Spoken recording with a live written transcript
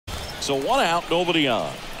So 1 out, nobody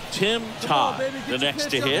on. Tim Todd, the next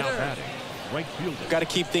to hit. Right fielder. Got to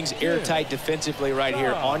keep things airtight defensively right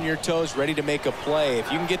here. On your toes, ready to make a play.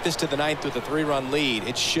 If you can get this to the 9th with a 3-run lead,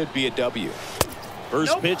 it should be a W.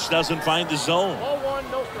 First pitch doesn't find the zone. Ball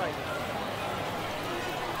 1, no strike.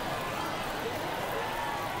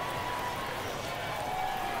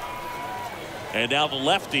 And now the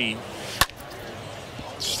lefty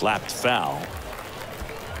slapped foul.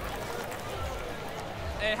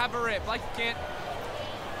 Hey, have a rip. Like you can't.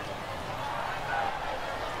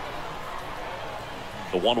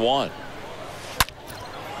 The 1-1.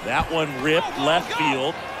 That one ripped left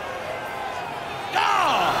field.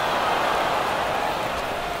 Ah!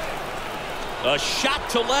 A shot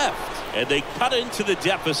to left, and they cut into the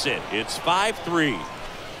deficit. It's 5-3.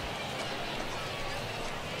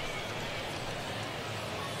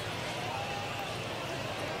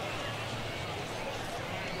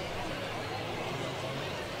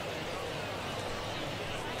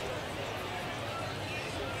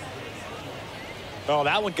 Oh,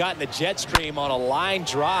 that one got in the jet stream on a line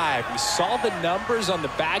drive. We saw the numbers on the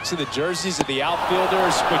backs of the jerseys of the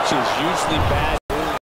outfielders, which is usually bad